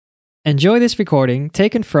Enjoy this recording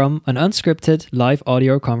taken from an unscripted live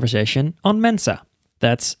audio conversation on Mensa.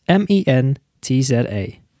 That's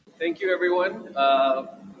MENTZA. Thank you, everyone.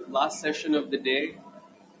 Last session of the day.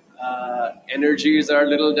 Energies are a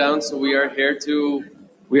little down, so we are here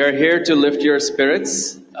to lift your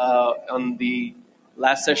spirits on the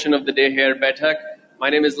last session of the day here at Betak. My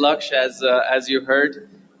name is Laksh, as you heard.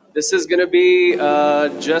 This is going to be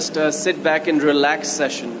just a sit back and relax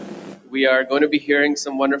session. We are going to be hearing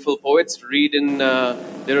some wonderful poets read in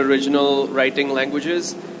their original writing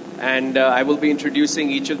languages, and I will be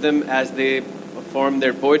introducing each of them as they perform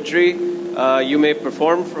their poetry. You may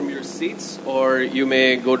perform from your seats, or you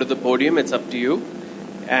may go to the podium. It's up to you.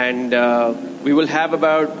 And we will have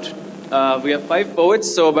we have 5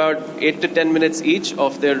 poets, so about 8 to 10 minutes each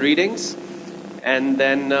of their readings. And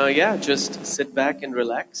then, just sit back and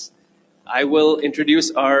relax. I will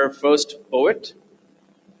introduce our first poet.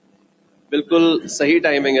 बिल्कुल सही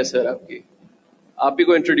timing है sir आपकी. आप ही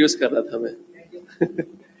को introduce कर रहा था मैं.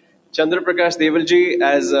 Chandra Prakash Devalji,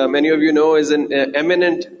 as many of you know, is an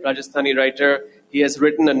eminent Rajasthani writer. He has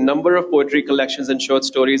written a number of poetry collections and short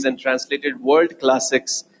stories and translated world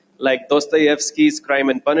classics like Dostoevsky's Crime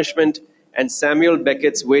and Punishment and Samuel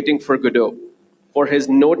Beckett's Waiting for Godot. For his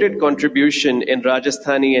noted contribution in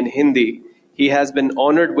Rajasthani and Hindi, he has been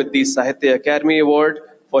honored with the Sahitya Academy Award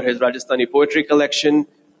for his Rajasthani poetry collection,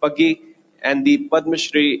 Paggi, and the Padma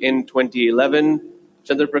Shri in 2011.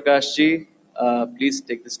 Chandra Prakash ji, please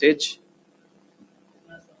take the stage.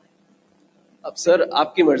 अब sir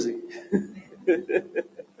आपकी मर्जी.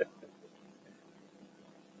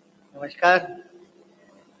 नमस्कार.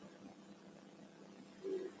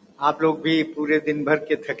 आप लोग भी पूरे दिन भर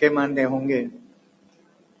के थके मांदे होंगे,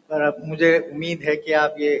 पर अब मुझे उम्मीद है कि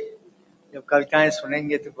आप ये जब कविताएं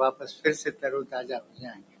सुनेंगे तो वापस फिर से तरोताजा हो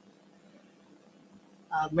जाएंगे.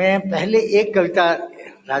 मैं पहले एक कविता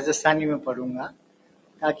राजस्थानी में पढ़ूंगा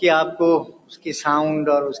ताकि आपको उसकी साउंड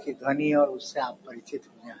और उसकी ध्वनि और उससे आप परिचित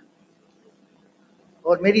हो जाएं.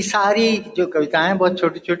 और मेरी सारी जो कविताएं बहुत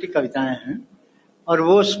छोटी छोटी कविताएं हैं और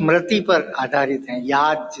वो स्मृति पर आधारित हैं.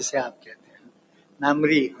 याद जिसे आप कहते हैं,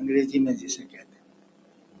 मेमोरी अंग्रेजी में जिसे कहते हैं.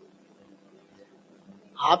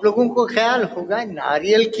 आप लोगों को ख्याल होगा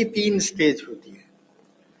नारियल की 3 स्टेज होती है.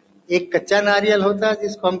 एक कच्चा नारियल होता है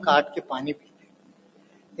जिसको हम काट के पानी पीते हैं.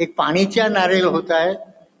 एक पानीचा नारियल होता है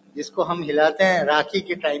जिसको हम हिलाते हैं राखी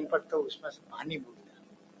के टाइम पर तो उसमें से पानी बूंदता है.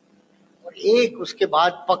 और एक उसके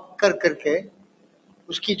बाद पक कर करके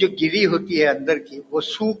उसकी जो गिरी होती है अंदर की वो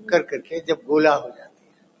सूख कर करके जब गोला हो जाती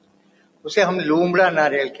है उसे हम लोमड़ा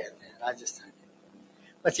नारियल कहते हैं राजस्थान में.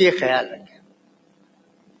 बस ये ख्याल रखें.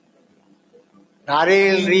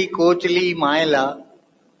 नारियल री कोचली मायला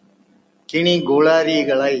किणी गोलारी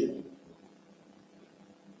गलाई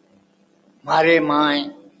मारे माए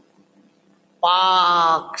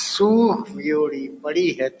पाक सूख वियोड़ी पड़ी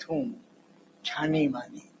है थूम छानी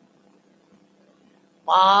मानी.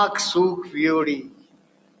 पाक सूख वियोड़ी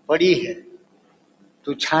पड़ी है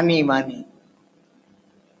तू छानी मानी.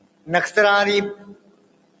 नक्सरारी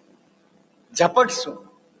झपट सु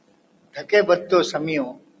धके बत्तो समियो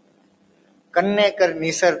कन्ने कर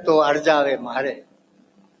निसर तो अड़ जावे मारे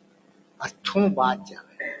अथू बाज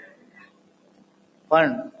जावे.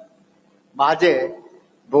 पण बाजे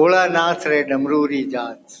भोलानाथ रे डमरूरी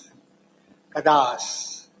जात कदास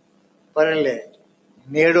परले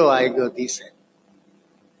नेड़ो आएगो दिसे.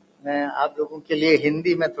 मैं आप लोगों के लिए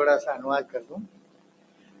हिंदी में थोड़ा सा अनुवाद कर दूं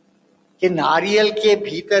कि नारियल के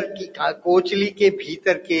भीतर की कोचली के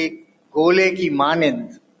भीतर के गोले की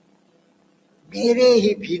मानिंद मेरे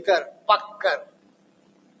ही भीतर पककर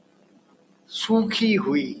सूखी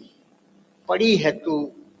हुई पड़ी है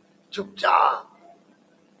तू चुपचाप.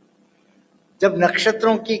 जब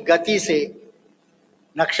नक्षत्रों की गति से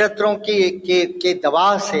नक्षत्रों के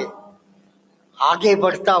दबाव से आगे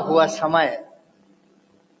बढ़ता हुआ समय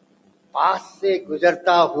पास से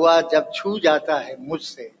गुजरता हुआ जब छू जाता है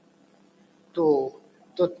मुझसे तो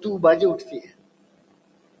तू बज उठती है.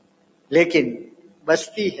 लेकिन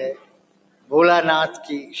बजती है भोलानाथ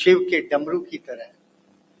की शिव के डमरू की तरह.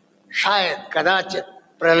 शायद कदाचित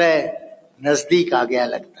प्रलय नजदीक आ गया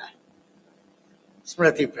लगता है.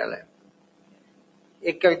 स्मृति प्रलय.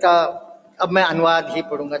 एक कविता अब मैं अनुवाद ही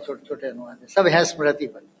पढ़ूंगा. छोटे छोटे अनुवाद है, सब है स्मृति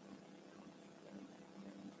पर.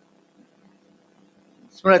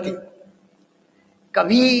 स्मृति.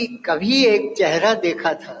 कभी कभी एक चेहरा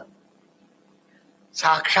देखा था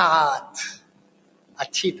साक्षात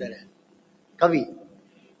अच्छी तरह. कभी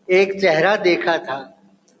एक चेहरा देखा था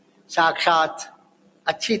साक्षात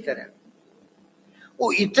अच्छी तरह.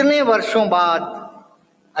 वो इतने वर्षों बाद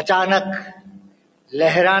अचानक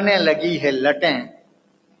लहराने लगी है लटें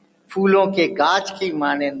फूलों के गाछ की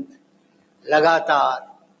मानिंद लगातार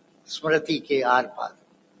स्मृति के आर पार।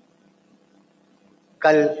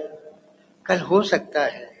 कल कल हो सकता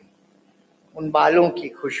है उन बालों की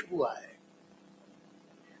खुशबू आए,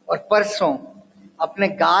 और परसों अपने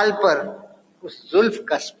गाल पर उस जुल्फ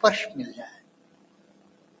का स्पर्श मिल जाए,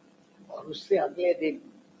 और उससे अगले दिन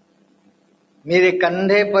मेरे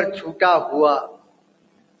कंधे पर छूटा हुआ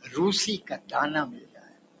रूसी का दाना मिल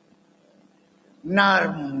जाए,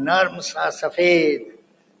 नर्म नर्म सा सफेद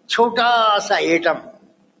छोटा सा एटम,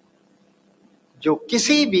 जो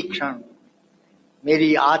किसी भी क्षण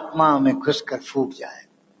मेरी आत्मा में घुसकर फूट जाए।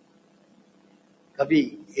 कभी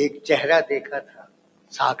एक चेहरा देखा था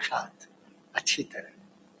साक्षात अच्छी तरह।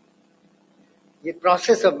 ये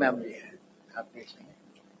प्रोसेस ऑफ मेमोरी है, आप देख लेंगे।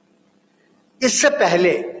 इससे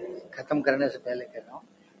पहले, खत्म करने से पहले कह रहा हूं,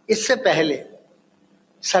 इससे पहले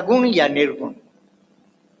सगुण या निर्गुण,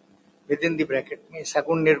 विद इन द ब्रैकेट में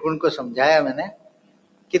सगुण निर्गुण को समझाया मैंने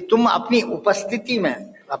कि तुम अपनी उपस्थिति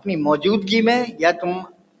में, अपनी मौजूदगी में, या तुम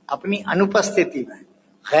अपनी अनुपस्थिति में,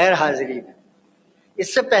 गैर हाजिरी में,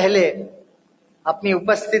 इससे पहले अपनी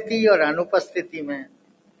उपस्थिति और अनुपस्थिति में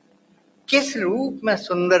किस रूप में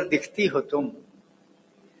सुंदर दिखती हो तुम,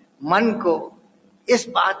 मन को इस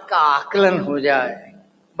बात का आकलन हो जाए।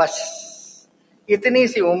 बस इतनी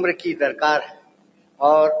सी उम्र की दरकार है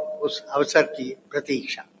और उस अवसर की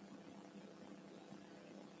प्रतीक्षा।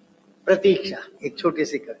 एक छोटी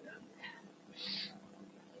सी कविता।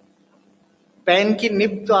 पेन की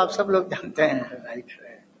निब तो आप सब लोग जानते हैं, राइट?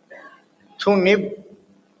 छू निब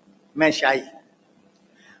में शाही।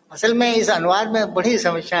 असल में इस अनुवाद में बड़ी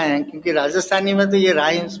समस्याएं हैं, क्योंकि राजस्थानी में तो ये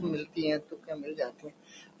राइम्स मिलती हैं, तुक्के मिल जाती हैं,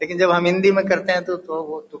 लेकिन जब हम हिंदी में करते हैं तो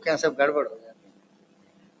वो तुक्के सब गड़बड़ हो जाती हैं।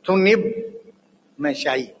 छू निब में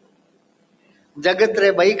शाही, जगत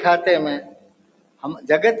रे बही खाते में हम,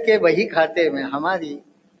 जगत के बही खाते में हमारी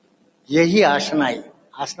यही आशनाई।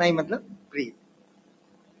 आशनाई मतलब प्रीत।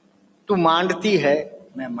 तू मांडती है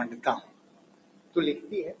मैं मंडता हूं, तू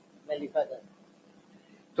लिखती है मैं लिखा जाता हूं,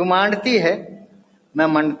 तू मांडती है मैं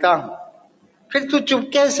मंडता हूं, फिर तू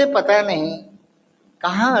चुपके से पता नहीं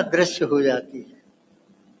कहां अदृश्य हो जाती है।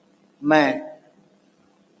 मैं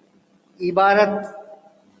इबारत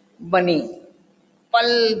बनी पल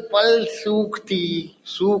पल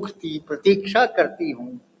सूखती प्रतीक्षा करती हूं,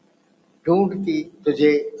 ढूंढती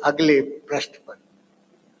तुझे अगले पृष्ठ पर।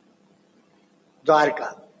 द्वारका,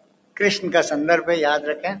 कृष्ण का संदर्भ है, याद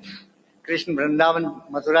रखें। कृष्ण वृंदावन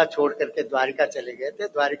मथुरा छोड़ करके द्वारिका चले गए थे,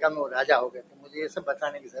 द्वारिका में वो राजा हो गए थे। मुझे ये सब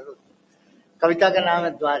बताने की जरूरत है। कविता का नाम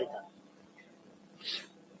है द्वारिका।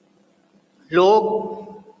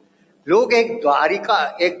 लोग एक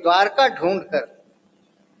द्वारका ढूंढकर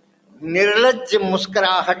निर्लज्ज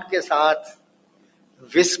मुस्कुराहट के साथ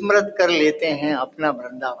विस्मृत कर लेते हैं अपना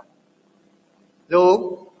वृंदावन।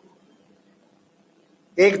 लोग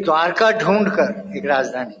एक द्वारका ढूंढकर, एक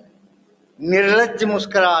राजधानी, निर्लज्ज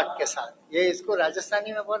मुस्कुराहट के साथ, ये इसको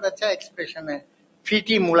राजस्थानी में बहुत अच्छा एक्सप्रेशन है,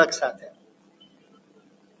 फीटी मुड़क साथ है,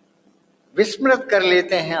 विस्मृत कर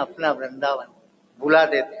लेते हैं अपना वृंदावन, भुला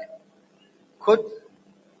देते हैं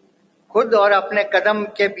खुद और अपने कदम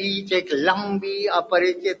के बीच एक लंबी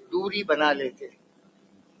अपरिचित दूरी बना लेते हैं।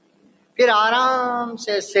 फिर आराम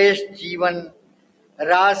से शेष जीवन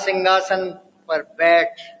राज सिंहासन पर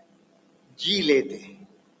बैठ जी लेते हैं।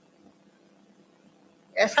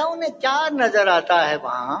 ऐसा उन्हें क्या नजर आता है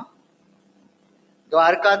वहां?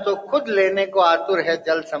 द्वारका तो खुद लेने को आतुर है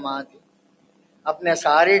जल समाधि, अपने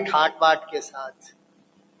सारे ठाट बाट के साथ।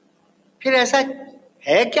 फिर ऐसा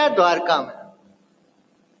है क्या द्वारका में?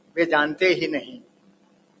 वे जानते ही नहीं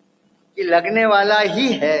कि लगने वाला ही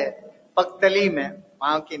है पगतली में,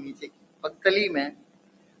 पांव के नीचे की पगतली में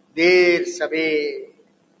देर सवेर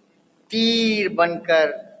तीर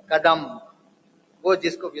बनकर कदम, वो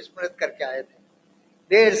जिसको विस्मृत करके आए थे,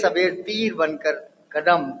 देर सवेर तीर बनकर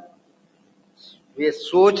कदम, वे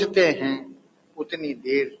सोचते हैं उतनी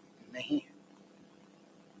देर नहीं है।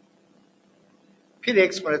 फिर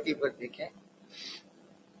एक स्मृति पर देखें,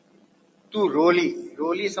 तू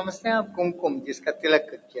रोली समझते हैं आप? कुमकुम जिसका तिलक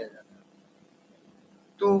किया जाता है।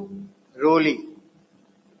 तू रोली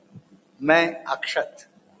मैं अक्षत,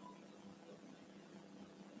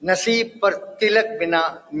 नसीब पर तिलक बिना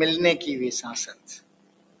मिलने की विसासत।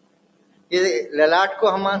 ये ललाट को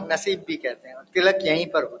हम नसीब भी कहते हैं, और तिलक यहीं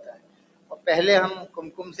पर होता है। और पहले हम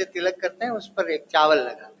कुमकुम से तिलक करते हैं, उस पर एक चावल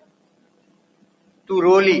लगाते हैं। तू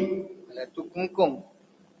रोली, तू कुमकुम,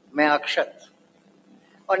 मैं अक्षत,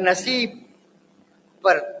 और नसीब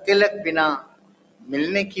पर तिलक बिना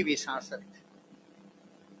मिलने की भी सांसत।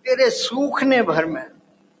 तेरे सूखने भर में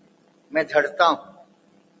मैं झड़ता हूं,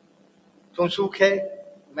 तू सूखे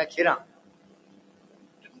मैं खिरा।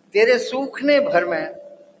 तेरे सूखने भर में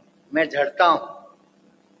मैं झड़ता हूं,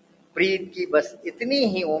 प्रीत की बस इतनी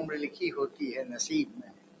ही उम्र लिखी होती है नसीब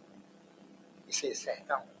में, इसे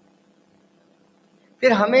सहता हूं।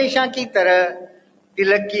 फिर हमेशा की तरह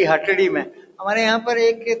तिलक की हटड़ी में, हमारे यहाँ पर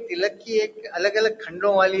एक तिलक की एक अलग अलग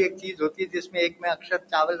खंडों वाली एक चीज होती है, जिसमें एक में अक्षत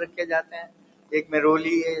चावल रखे जाते हैं, एक में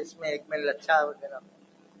रोली है, इसमें एक में लच्छा वगैरह,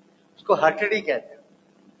 उसको हटड़ी कहते हैं।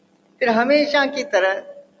 फिर हमेशा की तरह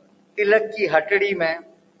तिलक की हटड़ी में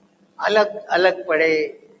अलग अलग पड़े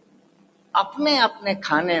अपने अपने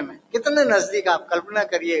खाने में, कितने नजदीक आप कल्पना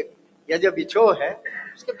करिए, यह जो बिछोह है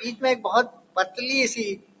उसके बीच में एक बहुत पतली सी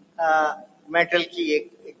मेटल की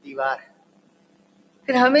एक दीवार है।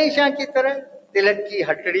 फिर हमेशा की तरह तिलक की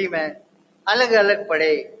हटड़ी में अलग अलग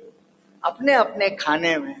पड़े अपने अपने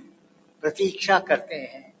खाने में प्रतीक्षा करते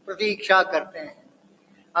हैं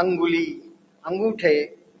अंगुली, अंगूठे,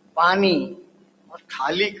 पानी और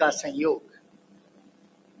थाली का संयोग।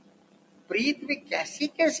 प्रीत भी कैसी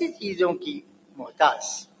कैसी चीजों की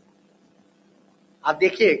मोहताज। आप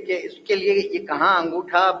देखिए कि इसके लिए ये कहाँ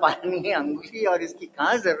अंगूठा, पानी, अंगुली और इसकी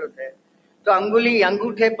कहाँ जरूरत है। तो अंगुली,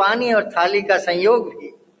 अंगूठे, पानी और थाली का संयोग भी,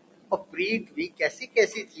 और प्रीत भी कैसी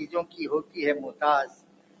कैसी चीजों की होती है मोहताज।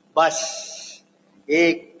 बस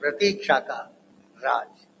एक प्रतीक्षा का राज,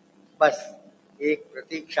 बस एक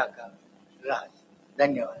प्रतीक्षा का राज।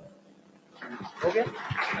 धन्यवाद। हो गया?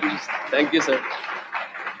 Thank you, sir.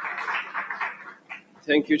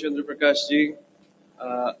 Thank you, Chandra Prakash ji.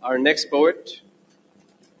 Our next poet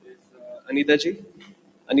is Anita ji.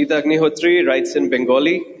 Anita Agnihotri writes in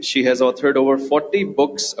Bengali. She has authored over 40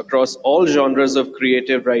 books across all genres of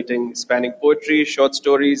creative writing, spanning poetry, short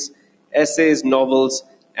stories, essays, novels,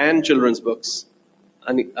 and children's books.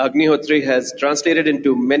 Agnihotri has translated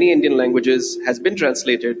into many Indian languages, has been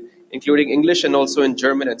translated, including English and also in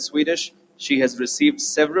German and Swedish. She has received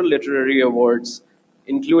several literary awards,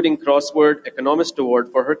 including Crossword Economist Award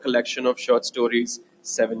for her collection of short stories,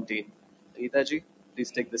 17. Anita ji, please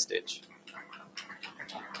take the stage.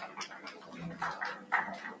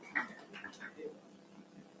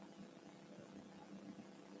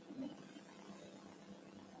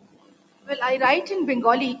 Well, I write in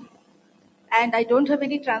Bengali and I don't have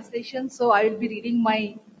any translation, so I will be reading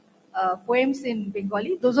my poems in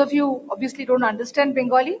Bengali. Those of you obviously don't understand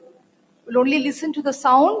Bengali will only listen to the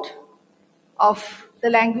sound of the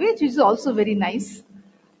language, which is also very nice.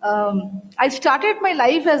 I started my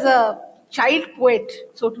life as a child poet,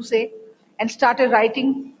 so to say, and started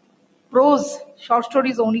writing prose, short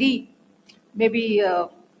stories only, maybe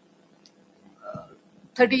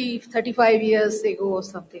 35 years ago or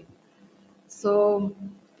something. So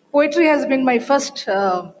poetry has been my first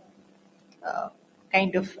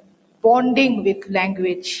kind of bonding with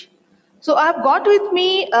language. So I've got with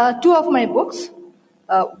me two of my books.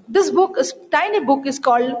 This book, is tiny book, is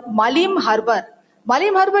called Malim Harbor.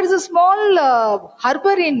 Malim Harbor is a small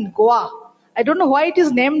harbor in Goa. I don't know why it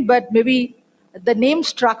is named, but maybe the name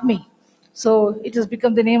struck me. So it has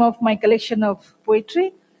become the name of my collection of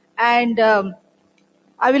poetry. And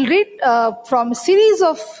I will read from a series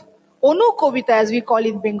of Onu Kobita, as we call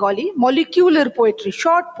in Bengali, molecular poetry,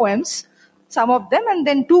 short poems, some of them, and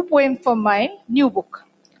then 2 poems from my new book.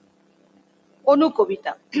 Onu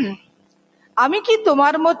Kobita. আমি কি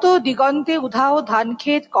তোমার মতো দিগন্তে উধাও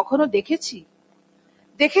ধানক্ষেত কখনো দেখেছি?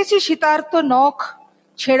 দেখেছি শীতার্ত নখ,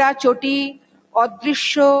 ছেঁড়া চটি,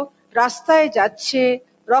 অদৃশ্য রাস্তায় যাচ্ছে,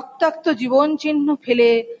 রক্তাক্ত জীবন চিহ্ন ফেলে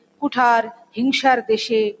কুঠার হিংসার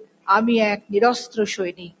দেশে আমি এক নিরস্ত্র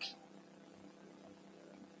সৈনিক।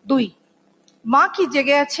 2. মা কি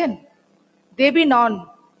জেগে আছেন? দেবী নন,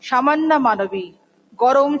 সামান্য মানবী,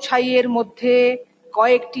 গরম ছাইয়ের মধ্যে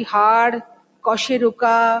কয়েকটি হাড়,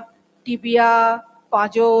 কশেরুকা, টিবিয়া,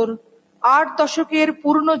 পাঁজর, 8 দশকের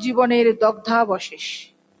পূর্ণ জীবনের দগ্ধাবশেষ।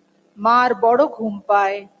 মার বড় ঘুম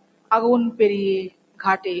পায় আগুন পেরিয়ে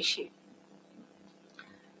ঘাটে এসে।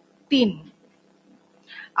 3.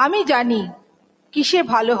 আমি জানি কিসে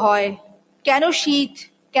ভালো হয়, কেন শীত,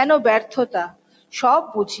 কেন ব্যর্থতা, সব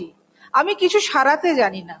বুঝি। আমি কিছু সারাতে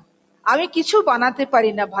জানি না, আমি কিছু বানাতে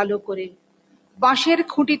পারি না ভালো করে। বাঁশের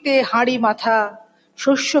খুঁটিতে হাঁড়ি মাথা,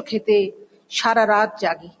 শস্য খেতে সারা রাত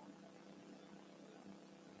জাগি।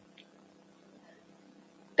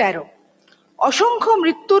 13. অসংখ্য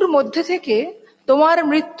মৃত্যুর মধ্যে থেকে তোমার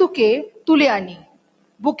মৃত্যুকে তুলে আনি,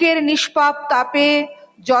 বুকের নিষ্পাপ তাপে,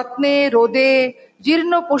 যত্নে, রোদে,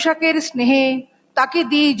 জীর্ণ পোশাকের স্নেহে, তাকে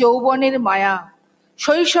দিই যৌবনের মায়া,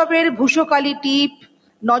 শৈশবের ভূষকালী টিপ,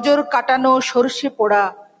 নজর কাটানো সর্ষে পোড়া,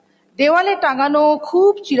 দেওয়ালে টাঙানো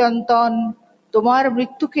খুব চিরন্তন, তোমার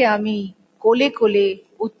মৃত্যুকে আমি কোলে কোলে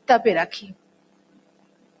উত্তাপে রাখি।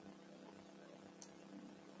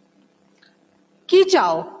 কি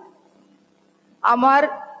চাও? আমার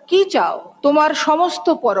কি চাও? তোমার সমস্ত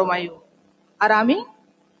পরমায়ু। আর আমি?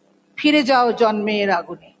 ফিরে যাও জন্মের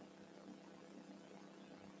আগুনে।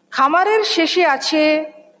 খামারের শেষে আছে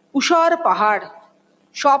উষর পাহাড়,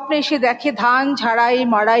 স্বপ্নে এসে দেখে ধান ঝাড়াই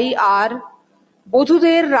মাড়াই আর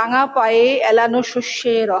বধূদের রাঙা পায়ে এলানো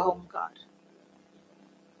শস্যের অহংকার।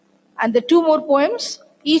 And the two more poems,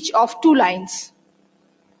 each of 2 lines.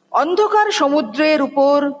 অন্ধকার সমুদ্রের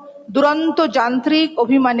উপর দুরন্ত যান্ত্রিক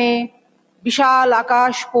অভিমানে বিশাল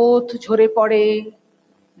আকাশ পথ ঝরে পড়ে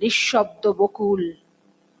নিঃশব্দ বকুল।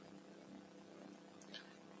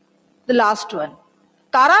 The last one.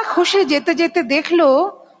 তারা খসে যেতে যেতে দেখলো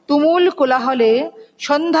তুমুল কোলাহলে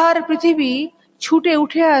সন্ধ্যার পৃথিবী ছুটে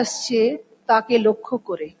উঠে আসছে তাকে লক্ষ্য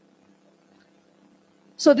করে।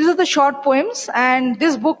 So these are the short poems, and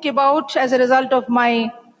this book came out as a result of my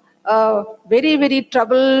very, very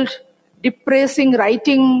troubled, depressing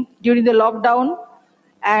writing during the lockdown.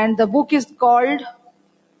 And the book is called,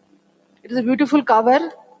 it is a beautiful cover,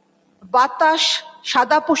 Batash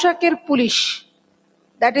Shada Poshaker Pulish.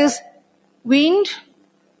 That is Wind,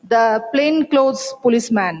 the plain clothes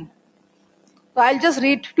policeman. So I'll just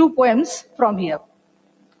read 2 poems from here.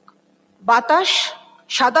 Batash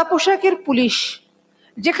Shada Poshaker Pulish.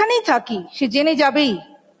 যেখানেই থাকি সে জেনে যাবেই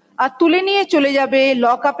আর তুলে নিয়ে চলে যাবে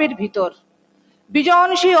লকআপের ভিতর। বিজন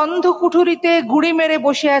সেই অন্ধ কুঠুরিতে গুড়ি মেরে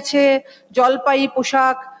বসে আছে জলপাই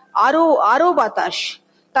পোশাক, আরো আরো বাতাস।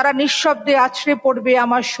 তারা নিঃশব্দে আছড়ে পড়বে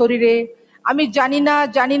আমার শরীরে। আমি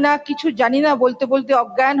জানি না কিছু জানি না বলতে বলতে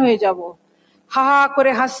অজ্ঞান হয়ে যাব। হা হা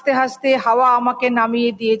করে হাসতে হাসতে হাওয়া আমাকে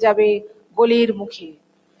নামিয়ে দিয়ে যাবে গলির মুখে।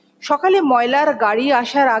 সকালে ময়লার গাড়ি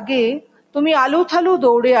আসার আগে তুমি আলু থালু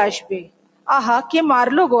দৌড়ে আসবে। আহা, কে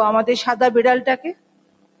মারলো গো আমাদের সাদা বিড়ালটাকে?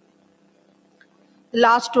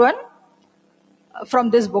 Last one from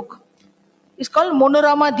this book is called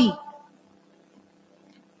Monorama Di.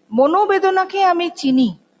 মনোবেদনাকে আমি চিনি,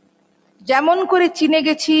 যেমন করে চিনে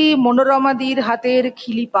গেছি মনোরমাদির হাতের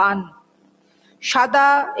খিলি পান। সাদা,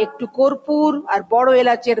 একটু কর্পূর আর বড়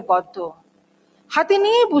এলাচের গন্ধ। হাতে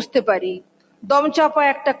নিয়ে বুঝতে পারি দমচাপা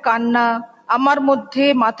একটা কান্না আমার মধ্যে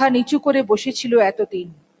মাথা নিচু করে বসেছিল এতদিন।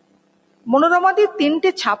 মনোরমাদির 3টে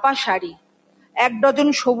ছাপা শাড়ি, 1 ডজন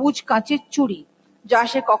সবুজ কাঁচের চুড়ি যা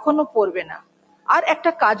সে কখনো পরবে না, আর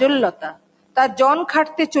একটা কাজল লতা তার জন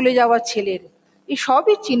খাটতে চলে যাওয়া ছেলের। এই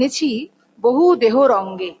সবই চিনেছি বহু দেহ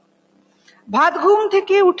রঙ্গে। ভাত ঘুম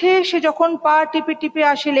থেকে উঠে সে যখন পা টিপে টিপে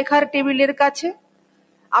আসে লেখার টেবিলের কাছে,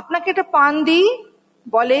 আপনাকে একটা পান দিই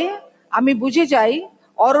বলে, আমি বুঝে যাই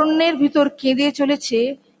অরণ্যের ভিতর কেঁদে চলেছে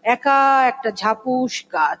একা একটা ঝাপুস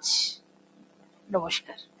গাছ।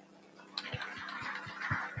 নমস্কার।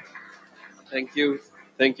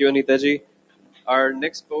 Thank you, Anitaji. Our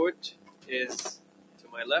next poet is to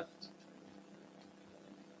my left,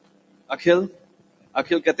 Akhil.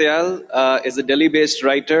 Akhil Katyal is a Delhi-based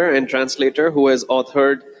writer and translator who has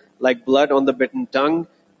authored Like Blood on the Bitten Tongue,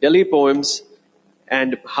 Delhi Poems, and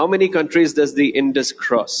How Many Countries Does the Indus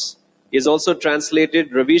Cross? He has also translated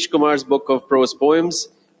Ravish Kumar's book of prose poems,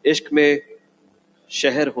 Ishq Mein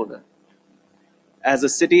Sheher Hona, As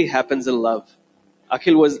a City Happens in Love.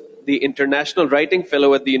 Akhil was the International Writing Fellow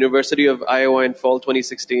at the University of Iowa in fall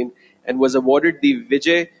 2016 and was awarded the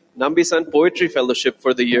Vijay Nambisan Poetry Fellowship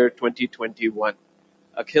for the year 2021.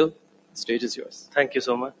 Akhil, the stage is yours. Thank you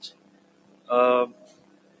so much.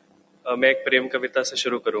 मैं एक प्रेम कविता से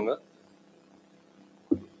शुरू करूंगा।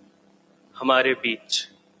 हमारे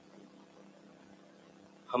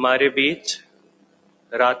बीच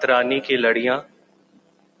रात रानी की लड़ियां,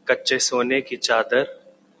 कच्चे सोने की चादर,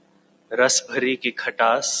 रस भरी की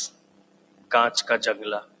खटास, कांच का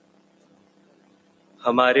जंगला।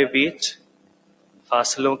 हमारे बीच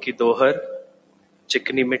फासलों की दोहर,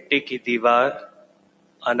 चिकनी मिट्टी की दीवार,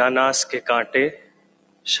 अनानास के कांटे,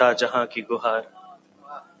 शाहजहां की गुहार।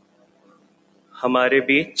 हमारे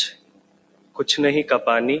बीच कुछ नहीं का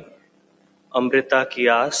पानी, अमृता की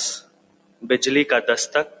आस, बिजली का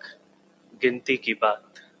दस्तक, गिनती की बात।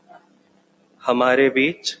 हमारे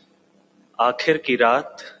बीच आखिर की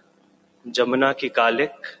रात, जमुना की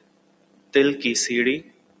कालिक, तिल की सीढ़ी,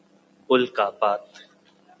 पुल का पात।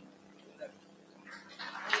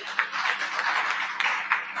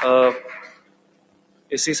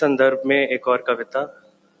 इसी संदर्भ में एक और कविता,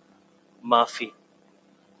 माफी।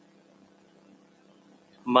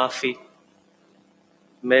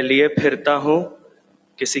 मैं लिए फिरता हूं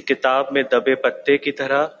किसी किताब में दबे पत्ते की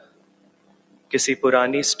तरह, किसी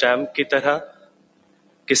पुरानी स्टैम्प की तरह,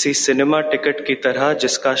 किसी सिनेमा टिकट की तरह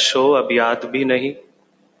जिसका शो अब याद भी नहीं।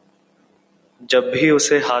 जब भी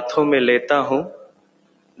उसे हाथों में लेता हूं,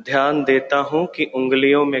 ध्यान देता हूं कि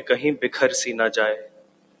उंगलियों में कहीं बिखर सी ना जाए।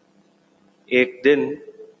 एक दिन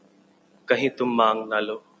कहीं तुम मांग ना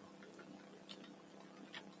लो।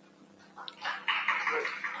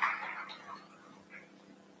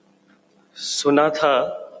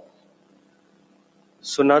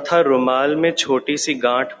 सुना था रुमाल में छोटी सी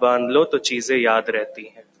गांठ बांध लो तो चीजें याद रहती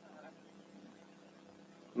हैं।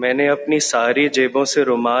 मैंने अपनी सारी जेबों से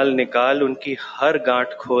रुमाल निकाल उनकी हर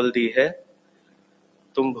गांठ खोल दी है,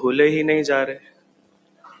 तुम भूले ही नहीं जा रहे।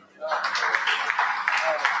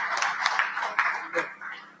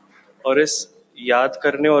 और इस याद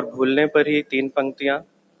करने और भूलने पर ही 3 पंक्तियां।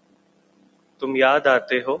 तुम याद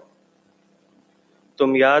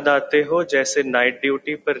आते हो जैसे नाइट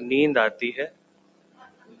ड्यूटी पर नींद आती है,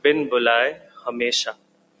 बिन बुलाए हमेशा।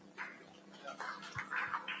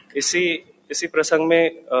 इसी प्रसंग में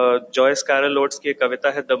जॉयस कैरल ओट्स की एक कविता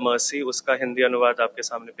है द मर्सी, उसका हिंदी अनुवाद आपके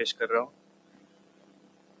सामने पेश कर रहा हूं।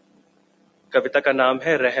 कविता का नाम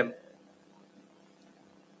है रहम।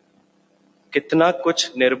 कितना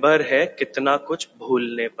कुछ निर्भर है कितना कुछ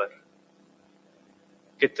भूलने पर,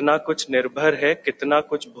 कितना कुछ निर्भर है कितना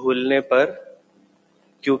कुछ भूलने पर,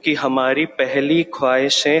 क्योंकि हमारी पहली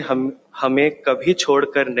ख्वाहिशें हमें कभी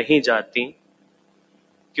छोड़कर नहीं जाती,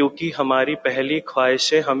 क्योंकि हमारी पहली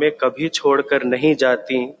ख्वाहिशें हमें कभी छोड़कर नहीं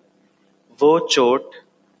जाती। वो चोट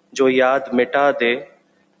जो याद मिटा दे,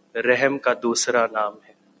 रहम का दूसरा नाम है।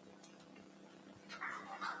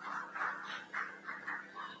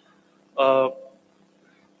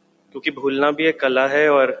 क्योंकि भूलना भी एक कला है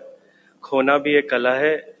और खोना भी एक कला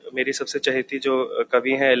है। मेरी सबसे चहेती जो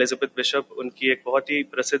कवि हैं एलिजाबेथ बिशप, उनकी एक बहुत ही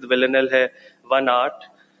प्रसिद्ध विलेनल है वन आर्ट,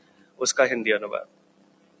 उसका हिंदी अनुवाद।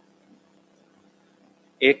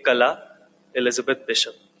 एक कला, एलिजाबेथ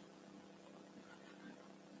बिशप।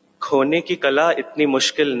 खोने की कला इतनी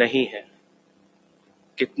मुश्किल नहीं है,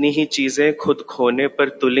 कितनी ही चीजें खुद खोने पर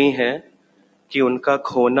तुली हैं कि उनका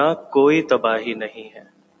खोना कोई तबाही नहीं है।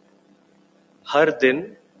 हर दिन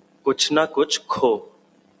कुछ ना कुछ खो,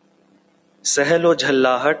 सहलो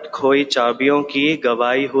झल्लाहट खोई चाबियों की,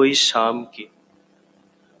 गवाई हुई शाम की।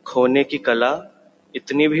 खोने की कला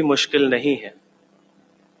इतनी भी मुश्किल नहीं है,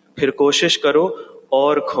 फिर कोशिश करो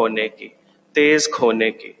और खोने की, तेज खोने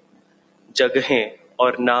की, जगहें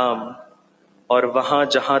और नाम और वहां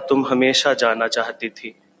जहां तुम हमेशा जाना चाहती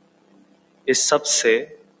थी। इस सब से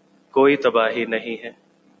कोई तबाही नहीं है।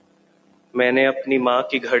 मैंने अपनी माँ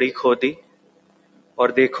की घड़ी खो दी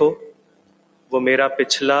और देखो वो मेरा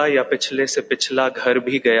पिछला या पिछले से पिछला घर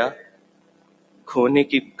भी गया। खोने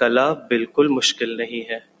की कला बिल्कुल मुश्किल नहीं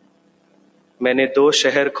है। मैंने 2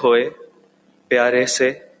 शहर खोए प्यारे से,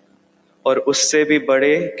 और उससे भी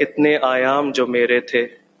बड़े कितने आयाम जो मेरे थे।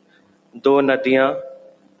 2 नदियां,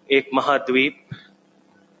 एक महाद्वीप,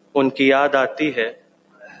 उनकी याद आती है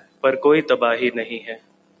पर कोई तबाही नहीं है।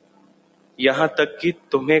 यहां तक कि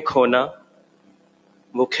तुम्हें खोना,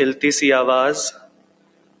 वो खिलती सी आवाज,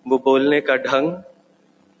 वो बोलने का ढंग।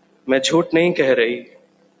 मैं झूठ नहीं कह रही,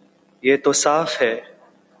 ये तो साफ है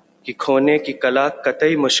कि खोने की कला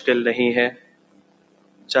कतई मुश्किल नहीं है।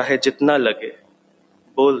 चाहे जितना लगे,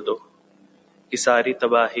 बोल दो कि सारी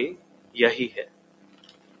तबाही यही है।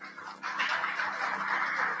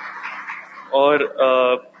 और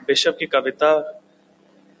बिशप की कविता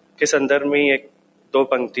के संदर्भ में एक 2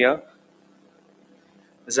 पंक्तियां।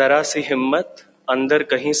 जरा सी हिम्मत अंदर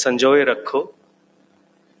कहीं संजोए रखो,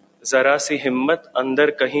 जरा सी हिम्मत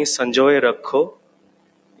अंदर कहीं संजोए रखो,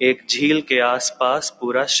 एक झील के आसपास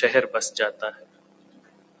पूरा शहर बस जाता है।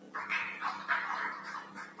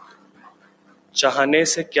 चाहने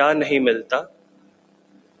से क्या नहीं मिलता,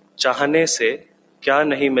 चाहने से क्या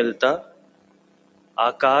नहीं मिलता,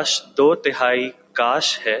 आकाश 2/3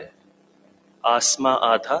 काश है, आसमां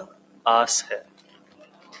आधा आस है।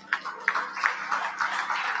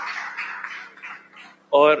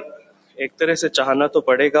 और एक तरह से चाहना तो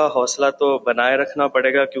पड़ेगा, हौसला तो बनाए रखना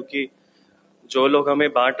पड़ेगा, क्योंकि जो लोग हमें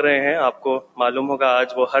बांट रहे हैं, आपको मालूम होगा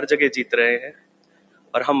आज वो हर जगह जीत रहे हैं,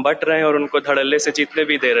 और हम बट रहे हैं और उनको धड़ल्ले से जीतने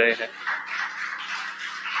भी दे रहे हैं।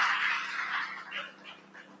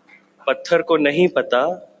 पत्थर को नहीं पता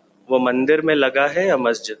वो मंदिर में लगा है या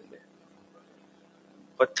मस्जिद में,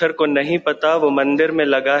 पत्थर को नहीं पता वो मंदिर में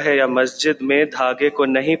लगा है या मस्जिद में, धागे को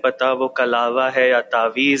नहीं पता वो कलावा है या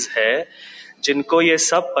तावीज है। जिनको ये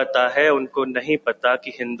सब पता है उनको नहीं पता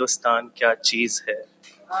कि हिंदुस्तान क्या चीज है।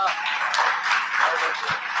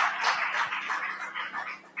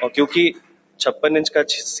 और क्योंकि 56 इंच का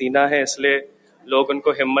सीना है इसलिए लोग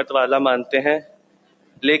उनको हिम्मत वाला मानते हैं,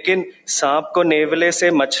 लेकिन सांप को नेवले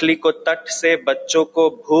से, मछली को तट से, बच्चों को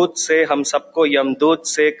भूत से, हम सबको यमदूत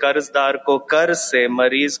से, कर्जदार को कर्ज से,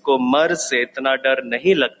 मरीज को मर्ज से इतना डर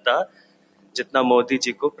नहीं लगता जितना मोदी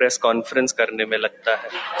जी को प्रेस कॉन्फ्रेंस करने में लगता है।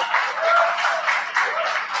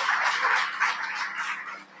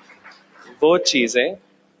 वो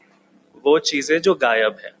चीजें जो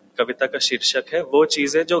गायब है, कविता का शीर्षक है वो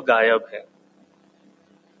चीजें जो गायब है।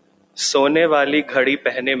 सोने वाली घड़ी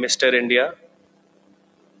पहने मिस्टर इंडिया,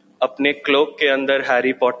 अपने क्लोक के अंदर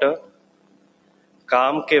हैरी पॉटर,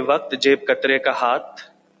 काम के वक्त जेब कतरे का हाथ,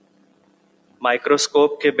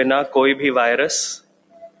 माइक्रोस्कोप के बिना कोई भी वायरस,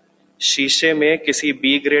 शीशे में किसी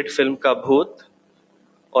बी ग्रेड फिल्म का भूत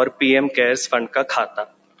और पीएम केयर्स फंड का खाता।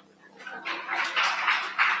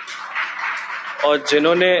 और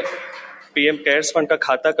जिन्होंने पीएम केयर्स फंड का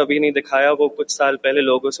खाता कभी नहीं दिखाया, वो कुछ साल पहले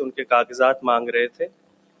लोगों से उनके कागजात मांग रहे थे।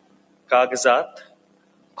 कागजात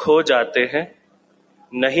खो जाते हैं,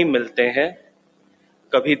 नहीं मिलते हैं,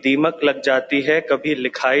 कभी दीमक लग जाती है, कभी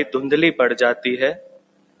लिखाई धुंधली पड़ जाती है,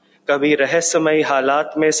 कभी रहस्यमयी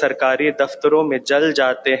हालात में सरकारी दफ्तरों में जल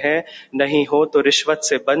जाते हैं, नहीं हो तो रिश्वत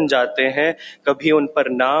से बन जाते हैं, कभी उन पर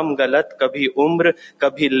नाम गलत, कभी उम्र,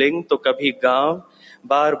 कभी लिंग तो कभी गांव,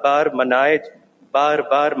 बार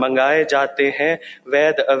बार मंगाए जाते हैं,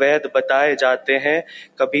 वैध अवैध बताए जाते हैं,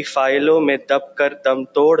 कभी फाइलों में दब कर दम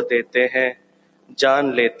तोड़ देते हैं,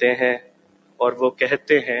 जान लेते हैं और वो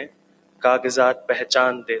कहते हैं कागजात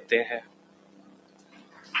पहचान देते हैं।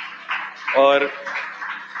 और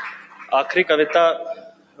आखिरी कविता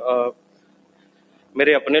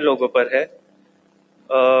मेरे अपने लोगों पर है।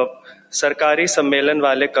 सरकारी सम्मेलन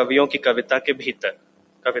वाले कवियों की कविता के भीतर,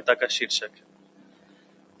 कविता का शीर्षक है।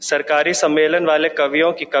 सरकारी सम्मेलन वाले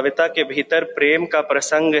कवियों की कविता के भीतर प्रेम का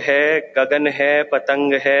प्रसंग है, गगन है,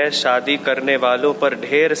 पतंग है, शादी करने वालों पर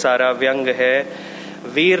ढेर सारा व्यंग है,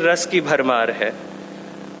 वीर रस की भरमार है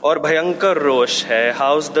और भयंकर रोष है,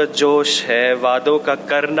 हाउस द जोश है, वादों का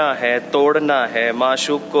करना है, तोड़ना है,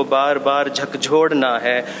 माशूक को बार बार झकझोड़ना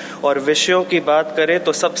है और विषयों की बात करें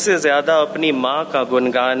तो सबसे ज्यादा अपनी माँ का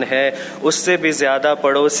गुणगान है, उससे भी ज्यादा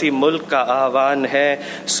पड़ोसी मुल्क का आह्वान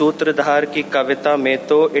है। सूत्रधार की कविता में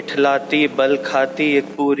तो इठलाती बल खाती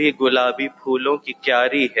एक पूरी गुलाबी फूलों की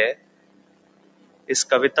क्यारी है। इस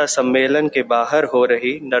कविता सम्मेलन के बाहर हो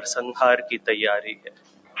रही नरसंहार की तैयारी है।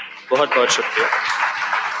 बहुत बहुत शुक्रिया।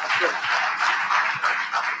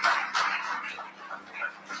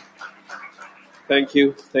 Thank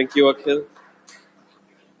you, Akhil.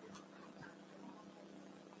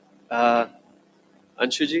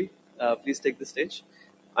 Anshu ji, please take the stage.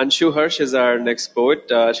 Anshu Harsh is our next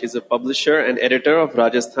poet. She's a publisher and editor of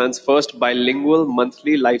Rajasthan's first bilingual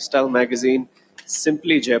monthly lifestyle magazine,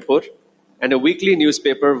 Simply Jaipur, and a weekly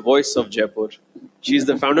newspaper, Voice of Jaipur. She is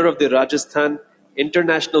the founder of the Rajasthan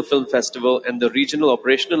International Film Festival and the regional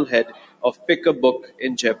operational head of Pick a Book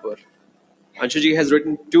in Jaipur. Anshu ji has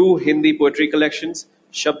written 2 Hindi poetry collections,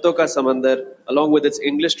 Shabdon Ka Samandar, along with its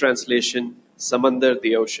English translation, Samandar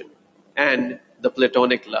the Ocean, and The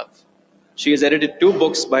Platonic Love. She has edited 2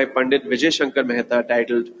 books by Pandit Vijay Shankar Mehta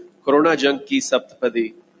titled Corona Jang Ki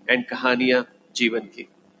Saptapadi and Kahaniyan Jeevan Ki.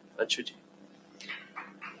 Anshu ji.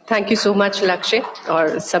 Thank you so much लक्ष्य,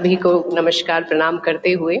 और सभी को नमस्कार प्रणाम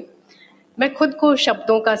करते हुए मैं खुद को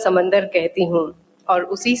शब्दों का समंदर कहती हूँ और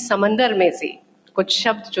उसी समंदर में से कुछ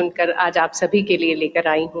शब्द चुनकर आज आप सभी के लिए लेकर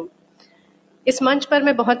आई हूँ। इस मंच पर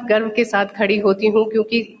मैं बहुत गर्व के साथ खड़ी होती हूँ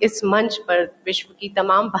क्योंकि इस मंच पर विश्व की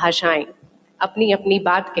तमाम भाषाएं अपनी अपनी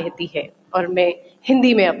बात कहती है और मैं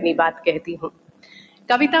हिंदी में अपनी बात कहती हूँ।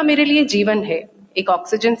 कविता मेरे लिए जीवन है, एक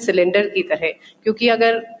ऑक्सीजन सिलेंडर की तरह, क्योंकि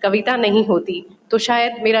अगर कविता नहीं होती तो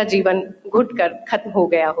शायद मेरा जीवन घुटकर खत्म हो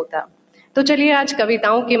गया होता। तो चलिए आज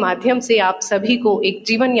कविताओं के माध्यम से आप सभी को एक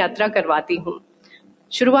जीवन यात्रा करवाती हूँ।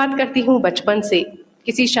 शुरुआत करती हूँ बचपन से।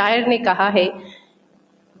 किसी शायर ने कहा है,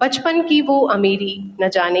 बचपन की वो अमीरी न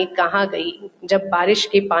जाने कहाँ गई, जब बारिश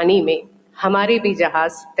के पानी में हमारे भी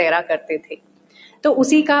जहाज तैरा करते थे। तो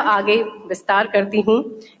उसी का आगे विस्तार करती हूँ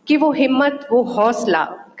कि वो हिम्मत, वो हौसला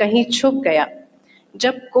कहीं छुप गया,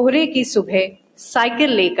 जब कोहरे की सुबह साइकिल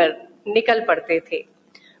लेकर निकल पड़ते थे।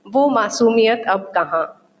 वो मासूमियत अब कहाँ,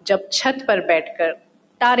 जब छत पर बैठकर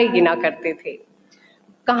तारे गिना करते थे।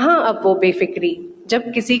 कहाँ अब वो बेफिक्री,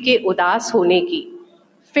 जब किसी के उदास होने की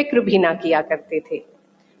फिक्र भी ना किया करते थे।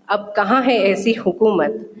 अब कहाँ है ऐसी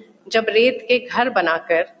हुकूमत, जब रेत के घर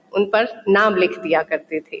बनाकर उन पर नाम लिख दिया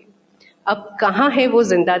करते थे। अब कहाँ है वो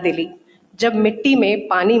जिंदा दिली, जब मिट्टी में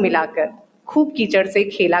पानी मिलाकर खूब कीचड़ से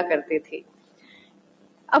खेला करते थे।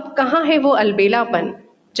 अब कहाँ है वो अलबेलापन,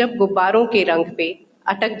 जब गुब्बारों के रंग पे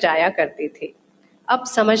अटक जाया करते थे। अब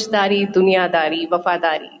समझदारी, दुनियादारी,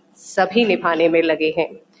 वफादारी सभी निभाने में लगे हैं।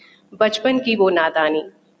 बचपन की वो नादानी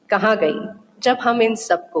कहाँ गई, जब हम इन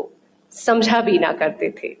सबको समझा भी ना करते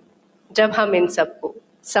थे। जब हम इन सबको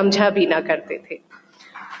समझा भी ना करते थे।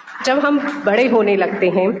 जब हम बड़े होने लगते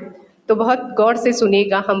हैं तो बहुत गौर से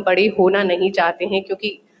सुनिएगा, हम बड़े होना नहीं चाहते हैं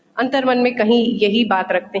क्योंकि अंतर्मन में कहीं यही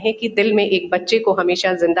बात रखते हैं कि दिल में एक बच्चे को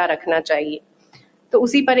हमेशा जिंदा रखना चाहिए। तो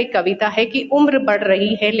उसी पर एक कविता है कि उम्र बढ़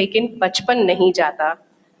रही है लेकिन बचपन नहीं जाता,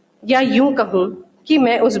 या यूं कहूं कि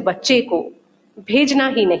मैं उस बच्चे को भेजना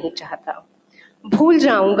ही नहीं चाहता। भूल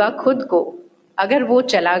जाऊंगा खुद को अगर वो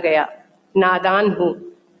चला गया, नादान हूँ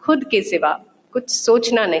खुद के सिवा कुछ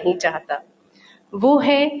सोचना नहीं चाहता। वो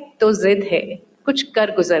है तो जिद है कुछ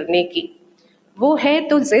कर गुजरने की, वो है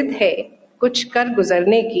तो जिद है कुछ कर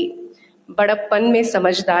गुजरने की। बड़प्पन में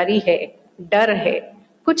समझदारी है, डर है,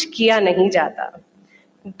 कुछ किया नहीं जाता।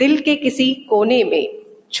 दिल के किसी कोने में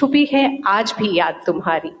छुपी है आज भी याद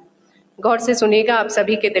तुम्हारी। गौर से सुनिएगा, आप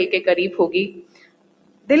सभी के दिल के करीब होगी।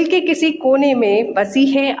 दिल के किसी कोने में बसी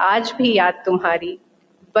है आज भी याद तुम्हारी।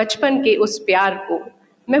 बचपन के उस प्यार को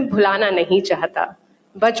मैं भुलाना नहीं चाहता,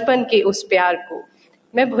 बचपन के उस प्यार को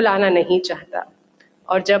मैं भुलाना नहीं चाहता।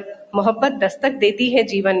 और जब मोहब्बत दस्तक देती है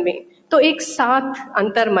जीवन में, तो एक साथ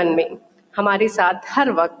अंतर मन में हमारे साथ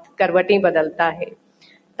हर वक्त करवटें बदलता है।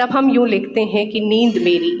 तब हम यूं लिखते हैं कि नींद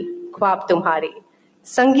मेरी ख्वाब तुम्हारे,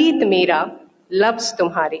 संगीत मेरा लफ्ज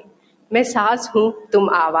तुम्हारे। मैं सांस हूँ तुम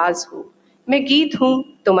आवाज हो, मैं गीत हूँ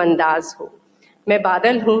तुम अंदाज हो। मैं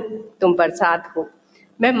बादल हूँ तुम बरसात हो,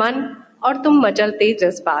 मैं मन और तुम मचलते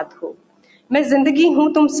जज्बात हो। मैं जिंदगी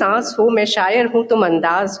हूँ तुम सांस हो, मैं शायर हूँ तुम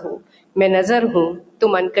अंदाज हो। मैं नजर हूँ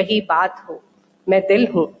तुम अनकही बात हो, मैं दिल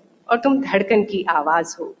हूँ और तुम धड़कन की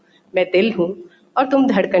आवाज हो। मैं दिल हूँ और तुम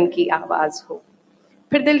धड़कन की आवाज हो।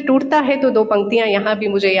 फिर दिल टूटता है तो दो पंक्तियां यहाँ भी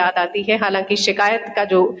मुझे याद आती है। हालांकि शिकायत का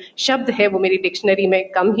जो शब्द है वो मेरी डिक्शनरी में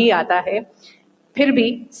कम ही आता है, फिर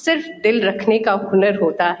भी सिर्फ दिल रखने का हुनर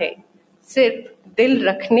होता है, सिर्फ दिल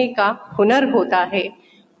रखने का हुनर होता है।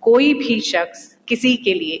 कोई भी शख्स किसी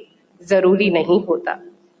के लिए जरूरी नहीं होता,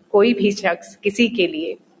 कोई भी शख्स किसी के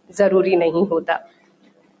लिए जरूरी नहीं होता।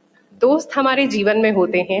 दोस्त हमारे जीवन में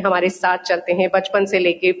होते हैं, हमारे साथ चलते हैं बचपन से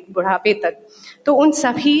लेके बुढ़ापे तक। तो उन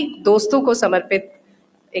सभी दोस्तों को समर्पित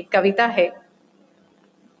एक कविता है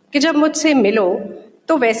कि जब मुझसे मिलो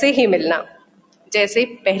तो वैसे ही मिलना जैसे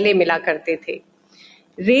पहले मिला करते थे।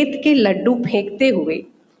 रेत के लड्डू फेंकते हुए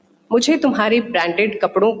मुझे तुम्हारे ब्रांडेड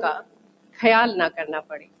कपड़ों का ख्याल ना करना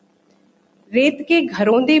पड़े। रेत के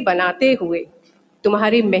घरौंदे बनाते हुए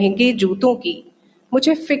तुम्हारे महंगे जूतों की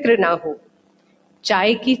मुझे फिक्र ना हो।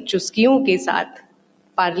 चाय की चुस्कियों के साथ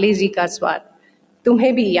पार्ले जी का स्वाद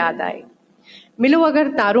तुम्हें भी याद आए। मिलो अगर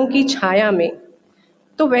तारों की छाया में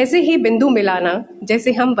तो वैसे ही बिंदु मिलाना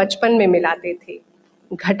जैसे हम बचपन में मिलाते थे।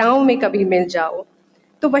 घटाओं में कभी मिल जाओ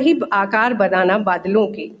तो वही आकार बनाना बादलों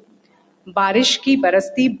के। बारिश की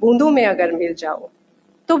बरसती बूंदों में अगर मिल जाओ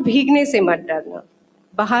तो भीगने से मत डरना,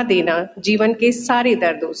 बहा देना जीवन के सारे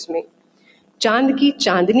दर्द उसमें। चांद की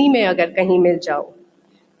चांदनी में अगर कहीं मिल जाओ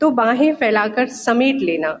तो बाहें फैलाकर समेट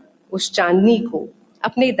लेना उस चांदनी को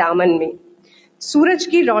अपने दामन में। सूरज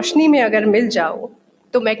की रोशनी में अगर मिल जाओ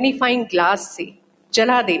तो मैग्नीफाइंग ग्लास से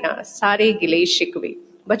जला देना सारे गिले शिकवे।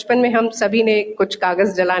 बचपन में हम सभी ने कुछ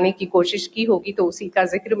कागज जलाने की कोशिश की होगी, तो उसी का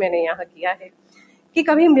जिक्र मैंने यहाँ किया है कि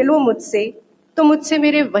कभी मिलो मुझसे तो मुझसे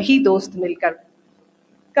मेरे वही दोस्त मिलकर,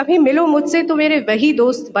 कभी मिलो मुझसे तो मेरे वही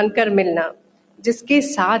दोस्त बनकर मिलना जिसके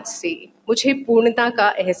साथ से मुझे पूर्णता का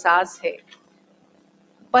एहसास है।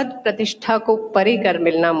 पद प्रतिष्ठा को परे कर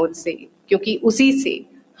मिलना मुझसे, क्योंकि उसी से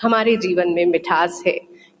हमारे जीवन में मिठास है,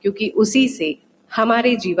 क्योंकि उसी से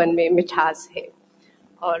हमारे जीवन में मिठास है।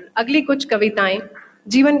 और अगली कुछ कविताएं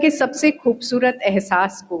जीवन के सबसे खूबसूरत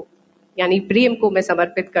एहसास को यानी प्रेम को मैं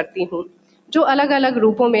समर्पित करती हूँ, जो अलग अलग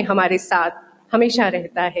रूपों में हमारे साथ हमेशा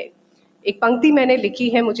रहता है। एक पंक्ति मैंने लिखी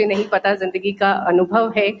है, मुझे नहीं पता जिंदगी का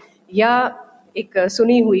अनुभव है या एक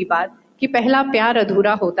सुनी हुई बात, कि पहला प्यार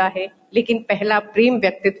अधूरा होता है लेकिन पहला प्रेम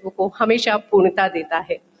व्यक्तित्व को हमेशा पूर्णता देता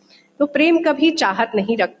है। तो प्रेम कभी चाहत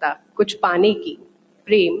नहीं रखता कुछ पाने की,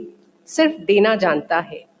 प्रेम सिर्फ देना जानता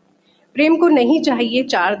है। प्रेम को नहीं चाहिए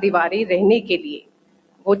चार दीवारें रहने के लिए,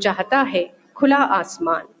 वो चाहता है खुला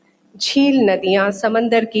आसमान, झील, नदियां,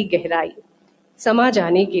 समंदर की गहराई समा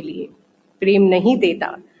जाने के लिए। प्रेम नहीं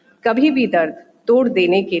देता कभी भी दर्द तोड़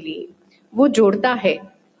देने के लिए, वो जोड़ता है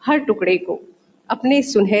हर टुकड़े को अपने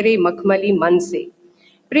सुनहरे मखमली मन से।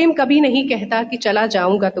 प्रेम कभी नहीं कहता कि चला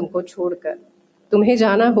जाऊंगा तुमको छोड़कर, तुम्हें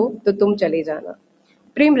जाना हो तो तुम चले जाना।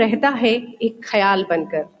 प्रेम रहता है एक ख्याल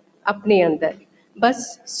बनकर अपने अंदर,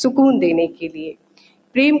 बस सुकून देने के लिए।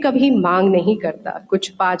 प्रेम कभी मांग नहीं करता कुछ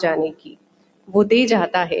पा जाने की, वो दे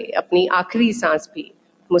जाता है अपनी आखिरी सांस भी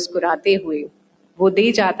मुस्कुराते हुए, वो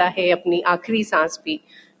दे जाता है अपनी आखिरी सांस भी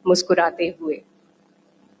मुस्कुराते हुए।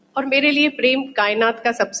 और मेरे लिए प्रेम कायनात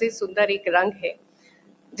का सबसे सुंदर एक रंग है,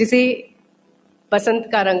 जिसे बसंत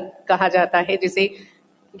का रंग कहा जाता है। जिसे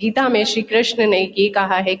गीता में श्री कृष्ण ने ये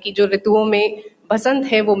कहा है कि जो ऋतुओं में बसंत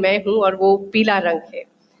है वो मैं हूं और वो पीला रंग है।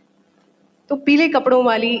 तो पीले कपड़ों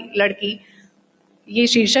वाली लड़की, ये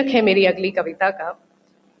शीर्षक है मेरी अगली कविता का।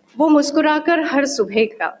 वो मुस्कुराकर हर सुबह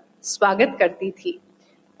का स्वागत करती थी,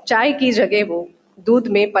 चाय की जगह वो दूध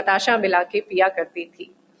में पताशा मिला के पिया करती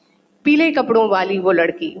थी। पीले कपड़ों वाली वो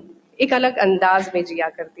लड़की एक अलग अंदाज में जिया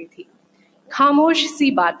करती थी। खामोश सी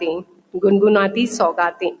बातें, गुनगुनाती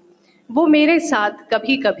सौगातें, वो मेरे साथ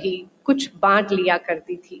कभी कभी कुछ बांट लिया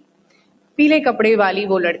करती थी। पीले कपड़े वाली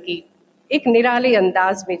वो लड़की एक निराले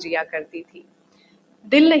अंदाज में जिया करती थी।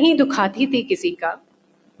 दिल नहीं दुखाती थी किसी का,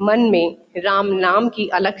 मन में राम नाम की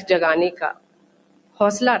अलख जगाने का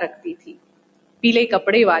हौसला रखती थी। पीले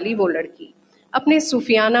कपड़े वाली वो लड़की अपने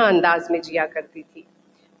सूफियाना अंदाज में जिया करती थी।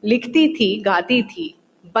 लिखती थी, गाती थी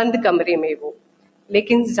बंद कमरे में वो,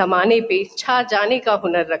 लेकिन जमाने पे छा जाने का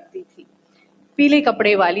हुनर रखती थी। पीले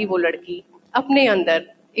कपड़े वाली वो लड़की अपने अंदर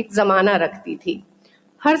एक जमाना रखती थी।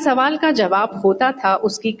 हर सवाल का जवाब होता था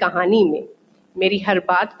उसकी कहानी में। मेरी हर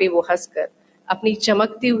बात पे वो हंसकर अपनी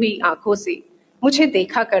चमकती हुई आंखों से मुझे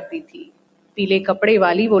देखा करती थी। पीले कपड़े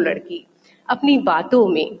वाली वो लड़की अपनी बातों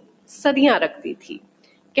में सदियां रखती थी।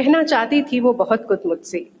 कहना चाहती थी वो बहुत कुछ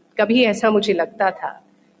मुझसे, कभी ऐसा मुझे लगता था।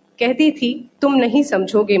 कहती थी तुम नहीं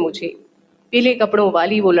समझोगे मुझे। पीले कपड़ों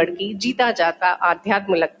वाली वो लड़की जीता जाता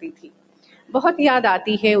आध्यात्म लगती थी। बहुत याद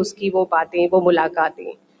आती है उसकी वो बातें, वो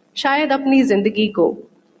मुलाकातें। शायद अपनी जिंदगी को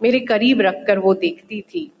मेरे करीब रखकर वो देखती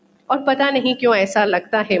थी, और पता नहीं क्यों ऐसा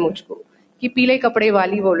लगता है मुझको कि पीले कपड़े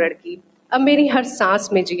वाली वो लड़की अब मेरी हर सांस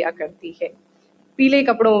में जिया करती है। पीले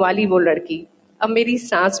कपड़ों वाली वो लड़की अब मेरी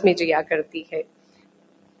सांस में जिया करती है।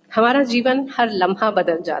 हमारा जीवन हर लम्हा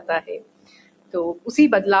बदल जाता है, तो उसी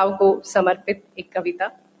बदलाव को समर्पित एक कविता।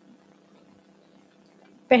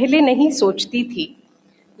 पहले नहीं सोचती थी,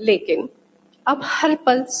 लेकिन अब हर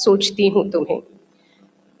पल सोचती हूँ तुम्हें।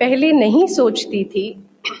 पहले नहीं सोचती थी,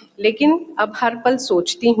 लेकिन अब हर पल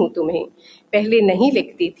सोचती हूँ तुम्हें। पहले नहीं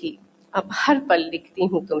लिखती थी, अब हर पल लिखती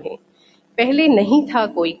हूँ तुम्हें। पहले नहीं था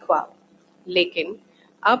कोई ख्वाब, लेकिन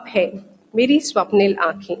अब है मेरी स्वप्निल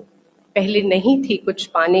आंखें। पहले नहीं थी कुछ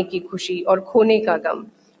पाने की खुशी और खोने का गम,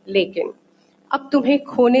 लेकिन अब तुम्हें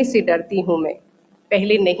खोने से डरती हूँ मैं।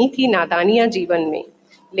 पहले नहीं थी नादानियां जीवन में,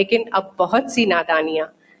 लेकिन अब बहुत सी नादानियां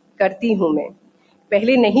करती हूँ मैं।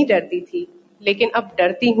 पहले नहीं डरती थी, लेकिन अब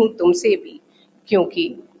डरती हूँ तुमसे भी, क्योंकि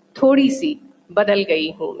थोड़ी सी बदल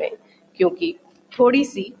गई हूँ मैं। क्योंकि थोड़ी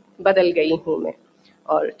सी बदल गई हूँ मैं।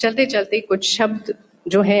 और चलते चलते कुछ शब्द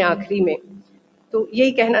जो हैं आखिरी में, तो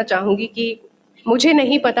यही कहना चाहूंगी कि मुझे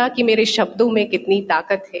नहीं पता कि मेरे शब्दों में कितनी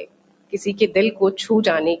ताकत है किसी के दिल को छू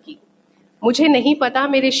जाने की। मुझे नहीं पता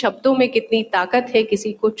मेरे शब्दों में कितनी ताकत है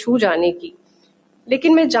किसी को छू जाने की,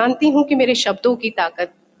 लेकिन मैं जानती हूँ कि मेरे शब्दों की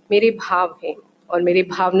ताकत मेरे भाव है, और मेरे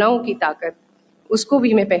भावनाओं की ताकत उसको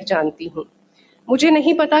भी मैं पहचानती हूँ। मुझे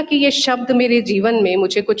नहीं पता कि ये शब्द मेरे जीवन में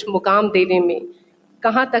मुझे कुछ मुकाम देने में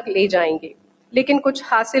कहाँ तक ले जाएंगे, लेकिन कुछ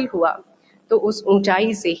हासिल हुआ तो उस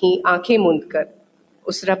ऊंचाई से ही आंखें मूंद कर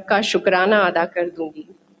उस रब का शुक्राना अदा कर दूंगी।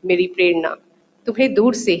 मेरी प्रेरणा तुम्हें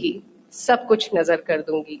दूर से ही सब कुछ नजर कर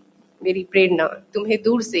दूंगी। मेरी प्रेरणा तुम्हें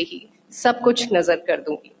दूर से ही सब कुछ नजर कर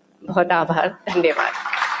दूंगी। बहुत आभार, धन्यवाद।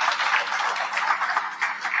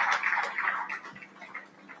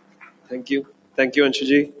 Thank you,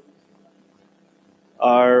 Anshuji.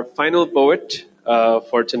 Our final poet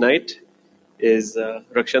for tonight is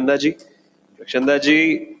Rakshanda ji. Rakshanda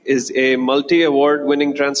ji is a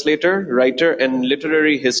multi-award-winning translator, writer, and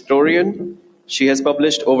literary historian. She has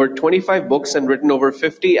published over 25 books and written over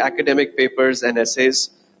 50 academic papers and essays.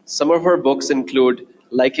 Some of her books include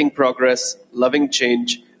Liking Progress, Loving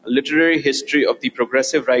Change, a literary history of the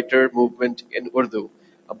progressive writer movement in Urdu,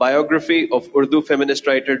 a biography of Urdu feminist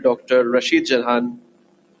writer Dr. Rashid Jahan,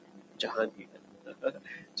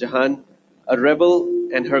 A Rebel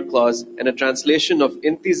and Her Claws, and a translation of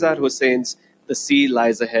Intizar Hussein's The Sea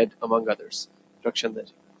Lies Ahead, among others. Rakshanda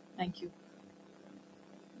ji. Thank you.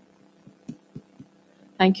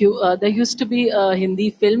 Thank you. There used to be a Hindi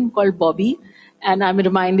film called Bobby, and I'm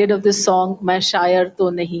reminded of this song, Main Shayar To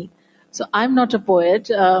Nahi. So I'm not a poet.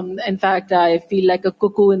 In fact, I feel like a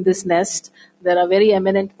cuckoo in this nest. There are very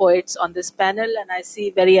eminent poets on this panel, and I see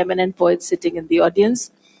very eminent poets sitting in the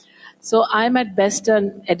audience. So I'm at best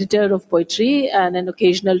an editor of poetry and an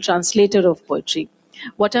occasional translator of poetry.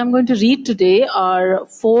 What I'm going to read today are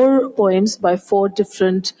 4 poems by 4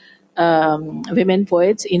 different women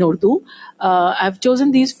poets in Urdu. I've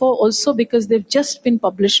chosen these 4 also because they've just been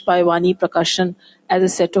published by Vani Prakashan as a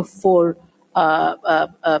set of 4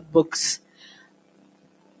 books.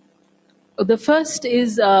 The first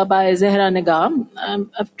is by Zehra Nigam.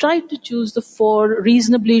 I've tried to choose the 4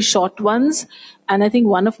 reasonably short ones, and I think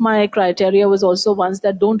one of my criteria was also ones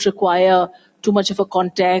that don't require too much of a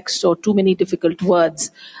context or too many difficult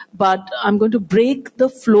words. But I'm going to break the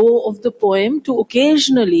flow of the poem to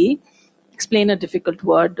occasionally explain a difficult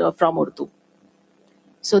word from Urdu.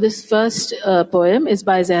 So this first poem is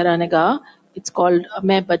by Zehra Nigam It's called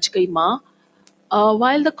Main Bach Gayi Maa.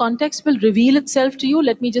 While the context will reveal itself to you,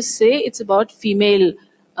 let me just say it's about female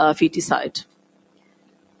feticide.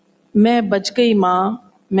 मैं बच गई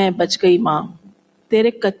माँ, मैं बच गई माँ,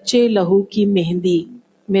 तेरे कच्चे लहू की मेहंदी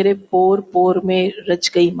मेरे पोर पोर में रच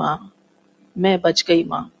गई माँ, मैं बच गई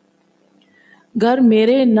माँ. घर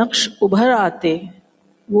मेरे नक्श उभर आते,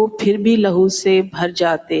 वो फिर भी लहू से भर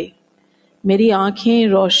जाते. मेरी आंखें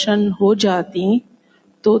रोशन हो जाती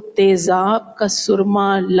तो तेजाब का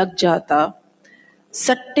सुरमा लग जाता.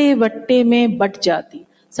 सट्टे वट्टे में बट जाती.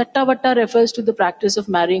 Satta Vatta refers to the practice of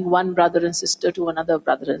marrying one brother and sister to another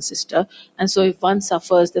brother and sister. And so if one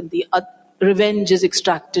suffers, then the revenge is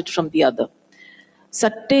extracted from the other.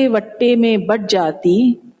 Satte Vatte mein bat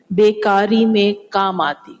jati, bekari mein kaam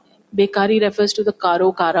aati. Bekari refers to the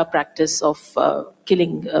karo kara practice of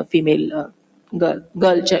killing female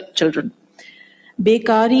girl children.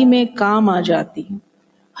 Bekari mein kaam aa jati.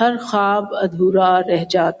 Har ख्वाब अधूरा रह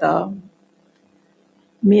जाता.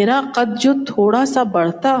 मेरा कद जो थोड़ा सा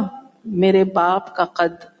बढ़ता, मेरे बाप का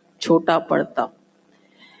कद छोटा पड़ता.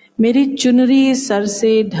 मेरी चुनरी सर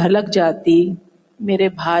से ढलक जाती, मेरे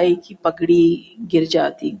भाई की पगड़ी गिर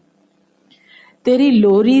जाती. तेरी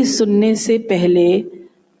लोरी सुनने से पहले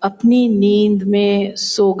अपनी नींद में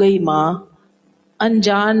सो गई माँ.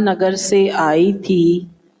 अनजान नगर से आई थी,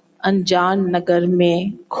 अनजान नगर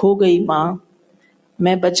में खो गई माँ.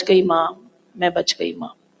 मैं बच गई माँ, मैं बच गई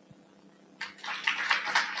माँ.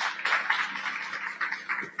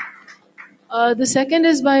 The second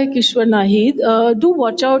is by Kishwar Nahid. Do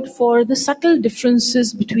watch out for the subtle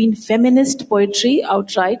differences between feminist poetry,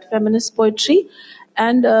 outright feminist poetry,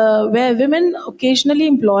 and where women occasionally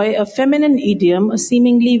employ a feminine idiom, a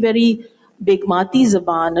seemingly very bigmati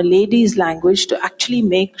zaban, a lady's language, to actually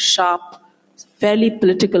make sharp, fairly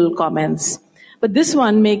political comments. But this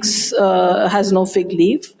one has no fig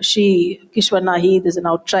leaf. Kishwar Nahid, is an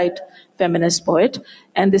outright feminist poet,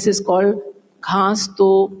 and this is called Ghaas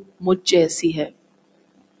To मुझ जैसी है.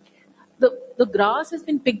 The grass has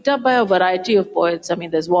been picked up by a variety of poets. I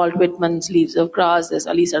mean, there's Walt Whitman's Leaves of Grass, there's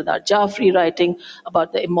Ali Sardar Jafri writing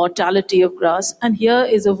about the immortality of grass, and here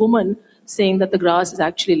is a woman saying that the grass is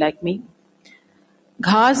actually like me.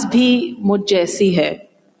 घास भी मुझ जैसी है,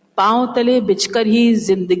 पांव तले बिछकर ही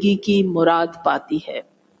जिंदगी की मुराद पाती है,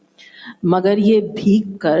 मगर ये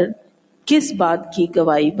भीग कर किस बात की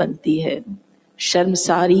गवाही बनती है,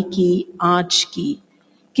 शर्मसारी की, आंच की,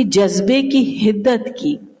 कि जज्बे की हिद्दत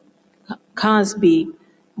की. घास भी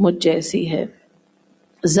मुझ जैसी है.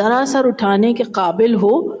 जरा सर उठाने के काबिल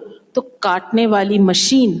हो तो काटने वाली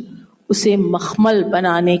मशीन उसे मखमल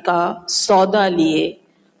बनाने का सौदा लिए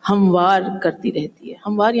हमवार करती रहती है.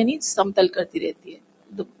 हमवार यानी समतल करती रहती है.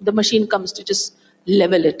 The machine comes to just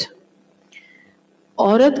level it.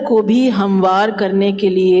 औरत को भी हमवार करने के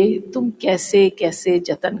लिए तुम कैसे कैसे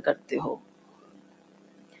जतन करते हो.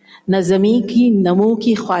 न ज़मीं की नमो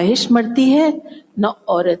की ख्वाहिश मरती है, न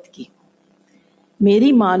औरत की.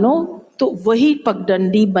 मेरी मानो तो वही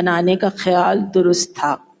पगडंडी बनाने का ख्याल दुरुस्त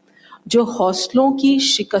था, जो हौसलों की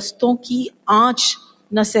शिकस्तों की आंच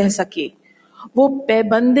न सह सके. वो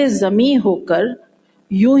पैबंदे ज़मीं होकर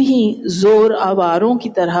यूं ही जोर आवारों की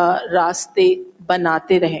तरह रास्ते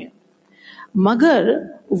बनाते रहें, मगर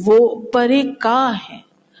वो परे का है.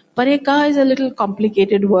 Pareka is a little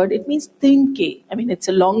complicated word. It means tinke. I mean, it's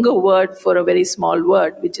a longer word for a very small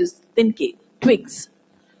word, which is tinke, twigs.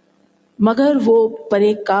 मगर वो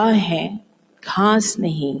परेका हैं, घास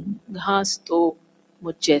नहीं, घास तो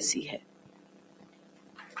मुझ जैसी है.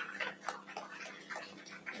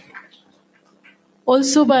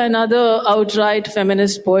 Also by another outright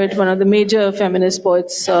feminist poet, one of the major feminist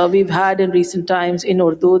poets we've had in recent times in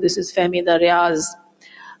Urdu. This is Fehmida Riaz.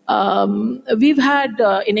 We've had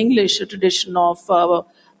in English a tradition of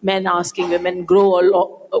men asking women, grow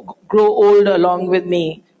old along with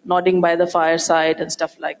me, nodding by the fireside and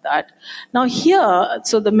stuff like that. Now here,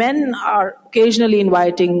 so the men are occasionally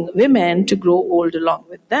inviting women to grow old along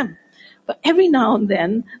with them. But every now and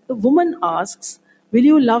then, the woman asks, will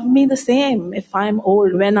you love me the same if I'm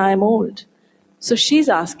old, when I'm old? So she's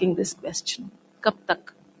asking this question. Kab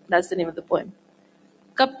tak? That's the name of the poem.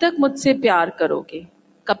 Kab tak mujhse pyar karoge?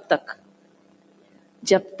 कब तक?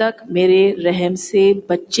 जब तक मेरे रहम से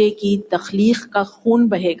बच्चे की तख्लीक का खून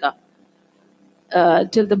बहेगा.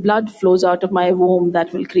 Till the blood flows out of my womb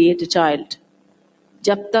that will create a child.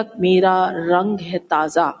 जब तक मेरा रंग है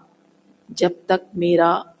ताज़ा, जब तक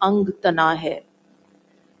मेरा अंग तना है.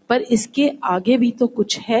 पर इसके आगे भी तो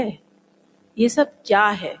कुछ है. ये सब क्या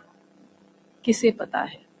है, किसे पता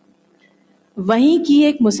है. वहीं की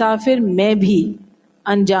एक मुसाफिर मैं भी,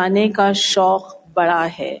 अनजाने का शौक बड़ा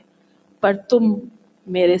है, पर तुम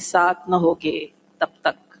मेरे साथ न होगे तब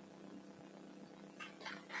तक.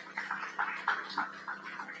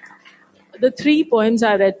 The three poems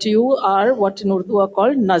I read to you are what in Urdu are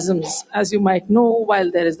called nazms. As you might know, while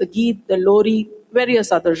there is the Geet, the Lori,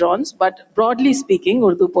 various other genres, but broadly speaking,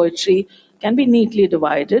 Urdu poetry can be neatly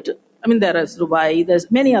divided. I mean, there is rubai, there's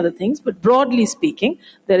many other things, but broadly speaking,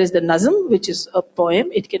 there is the nazm, which is a poem.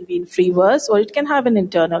 It can be in free verse or it can have an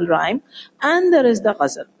internal rhyme, and there is the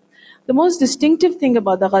ghazal. The most distinctive thing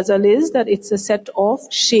about the ghazal is that it's a set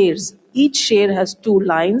of shares. Each share has two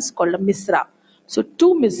lines called a misra. So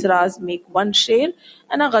two misras make one share,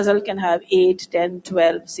 and a ghazal can have 8, 10,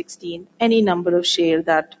 12, 16, any number of share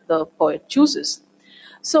that the poet chooses.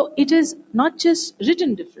 So it is not just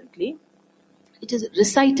written differently, it is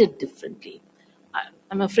recited differently.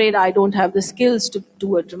 I'm afraid I don't have the skills to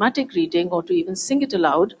do a dramatic reading or to even sing it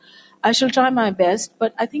aloud. I shall try my best,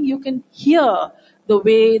 but I think you can hear the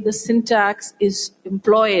way the syntax is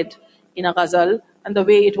employed in a ghazal and the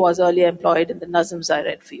way it was earlier employed in the nazms I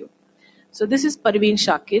read for you. So this is Parveen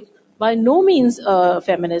Shakir, by no means a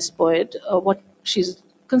feminist poet. What she's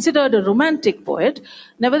considered a romantic poet.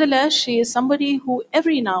 Nevertheless, she is somebody who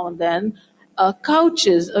every now and then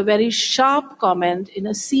couches a very sharp comment in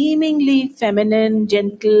a seemingly feminine,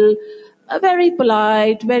 gentle, a very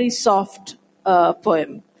polite, very soft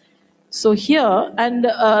poem. So here, and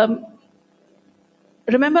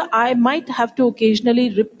remember, I might have to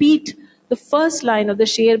occasionally repeat the first line of the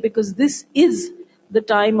sher because this is the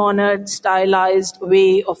time-honored, stylized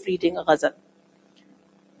way of reading a ghazal.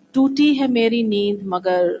 टूटी है मेरी नींद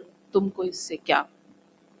मगर तुमको इससे क्या,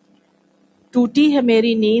 टूटी है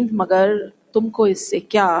मेरी नींद मगर तुमको इससे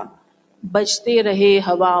क्या, बजते रहे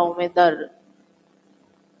हवाओं में दर,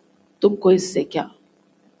 तुमको इससे क्या,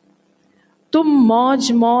 तुम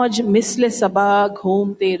मौज मौज मिस्ले सबा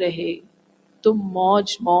घूमते रहे, तुम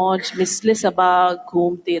मौज मौज मिस्ले सबा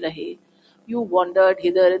घूमते रहे. You wandered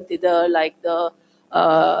hither and thither like the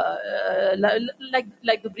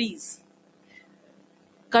like the breeze.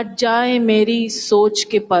 Cut जाए मेरी सोच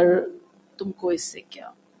के पर तुमको इससे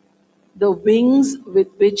क्या. The wings with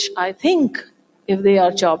which I think, if they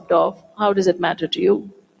are chopped off, how does it matter to you?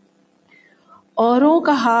 औरों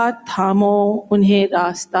का हाथ थामो उन्हें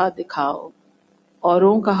रास्ता दिखाओ,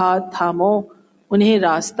 औरों का हाथ थामो उन्हें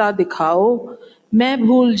रास्ता दिखाओ, मैं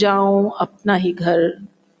भूल जाऊं अपना ही घर,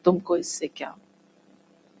 तुमको इससे क्या.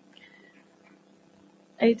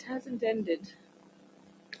 It hasn't ended.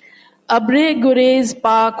 अब्रे गुरेज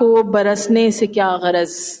पाको बरसने से क्या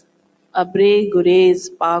गरज, अब्रे गुरेज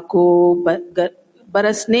पाको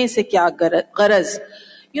बरसने से क्या गरज.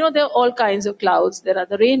 You know, there are all kinds of clouds. There are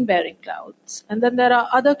the rain-bearing clouds. And then there are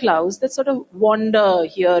other clouds that sort of wander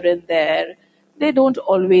here and there. They don't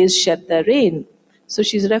always shed their rain. So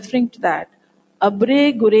she's referring to that.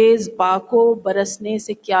 अब्रे गुरेज पाको बरसने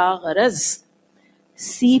से क्या गरज,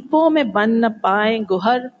 सीपों में बन न पाए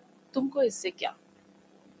गुहर, तुमको इससे क्या.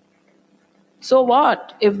 So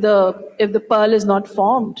what if the pearl is not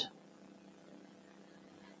formed?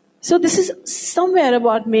 So this is somewhere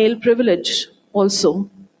about male privilege also.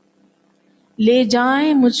 ले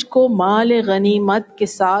जाएं मुझको माल गनीमत के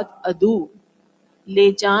साथ अदू,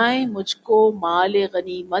 ले जाएं मुझको माल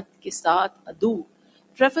गनीमत के साथ अदू.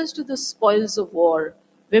 Refers to the spoils of war.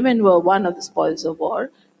 Women were one of the spoils of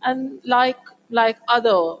war, and like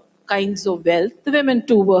other kinds of wealth, the women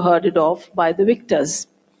too were herded off by the victors.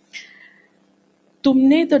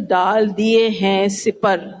 तुमने तो डाल दिए हैं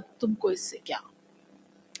सिपर, तुमको इससे क्या.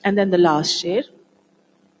 And then the last sher.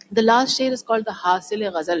 The last sher is called the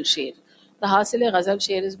Hasil Ghazal sher. The Hasil Ghazal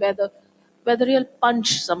sher is where the real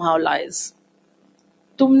punch somehow lies.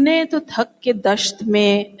 तुमने तो थक के दश्त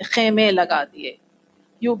में खेमे लगा दिए.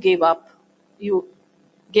 You gave up. You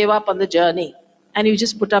gave up on the journey and you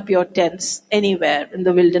just put up your tents anywhere in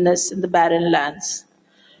the wilderness, in the barren lands.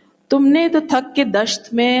 तुमने तो थक के दश्त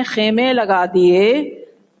में खेमे लगा दिए,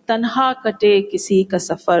 तन्हा कटे किसी का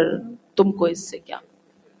सफर, तुमको इससे क्या.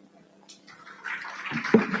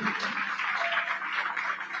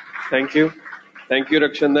 Thank you. Thank you,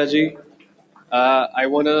 Rakshanda ji. I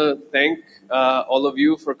want to thank all of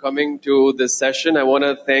you for coming to this session. I want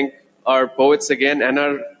to thank our poets again and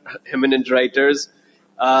our eminent writers.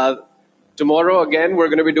 Tomorrow, again, we're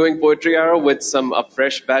going to be doing Poetry Hour with a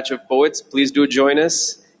fresh batch of poets. Please do join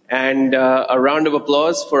us. And a round of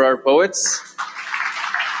applause for our poets.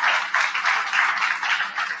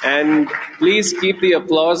 And please keep the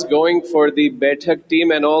applause going for the Bethak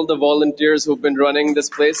team and all the volunteers who've been running this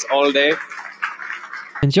place all day.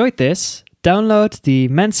 Enjoyed this? Download the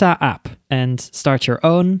Mensa app and start your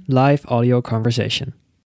own live audio conversation.